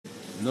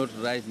not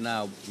right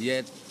now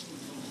yet,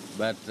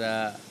 but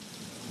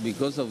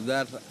because of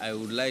that, I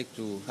would like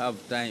to have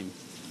time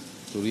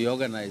to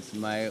reorganize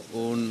my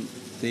own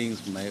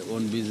things, my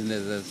own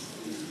businesses,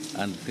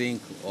 and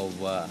think of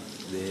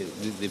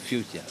the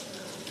future.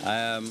 I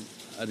am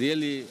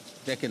really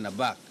taken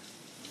aback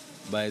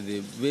by the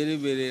very,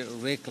 very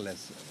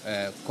reckless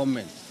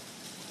comments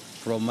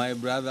from my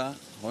brother,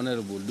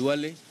 Honorable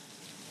Duale,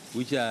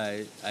 which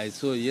I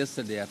saw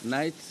yesterday at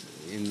night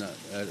in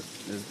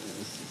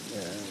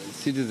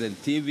Citizen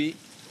TV,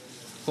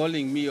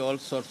 calling me all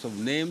sorts of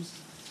names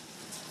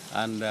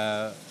and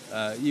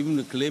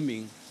even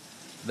claiming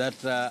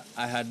that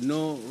I had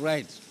no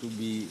right to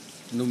be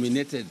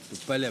nominated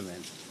to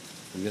parliament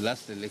in the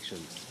last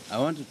elections. I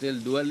want to tell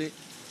Duale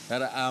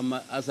that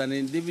as an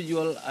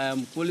individual, I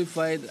am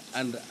qualified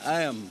and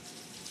I am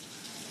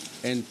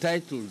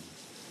entitled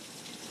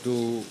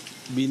to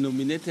be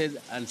nominated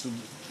and to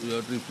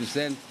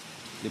represent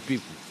the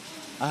people.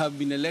 I have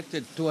been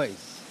elected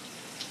twice,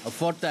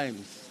 4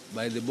 times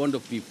by the bond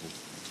of people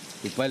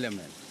to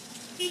parliament.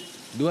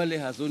 Duale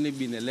has only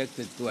been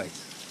elected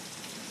twice.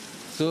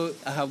 So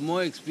I have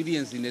more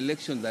experience in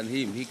election than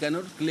him. He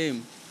cannot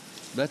claim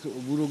that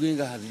Oburu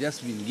Odinga has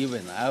just been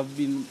given. I have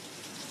been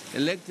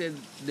elected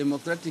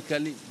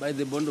democratically by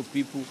the bond of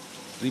people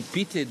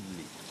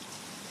repeatedly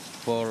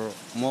for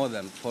more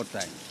than 4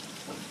 times.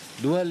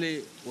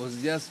 Duale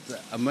was just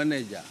a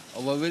manager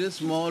of a very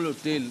small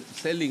hotel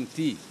selling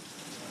tea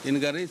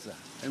in Garissa.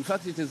 In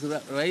fact, it is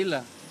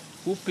Raila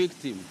who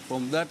picked him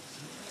from that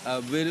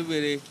very,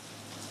 very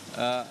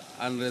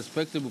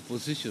unrespectable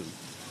position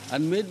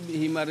and made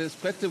him a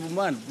respectable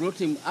man, brought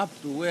him up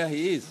to where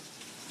he is.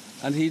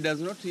 And he does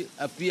not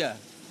appear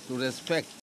to respect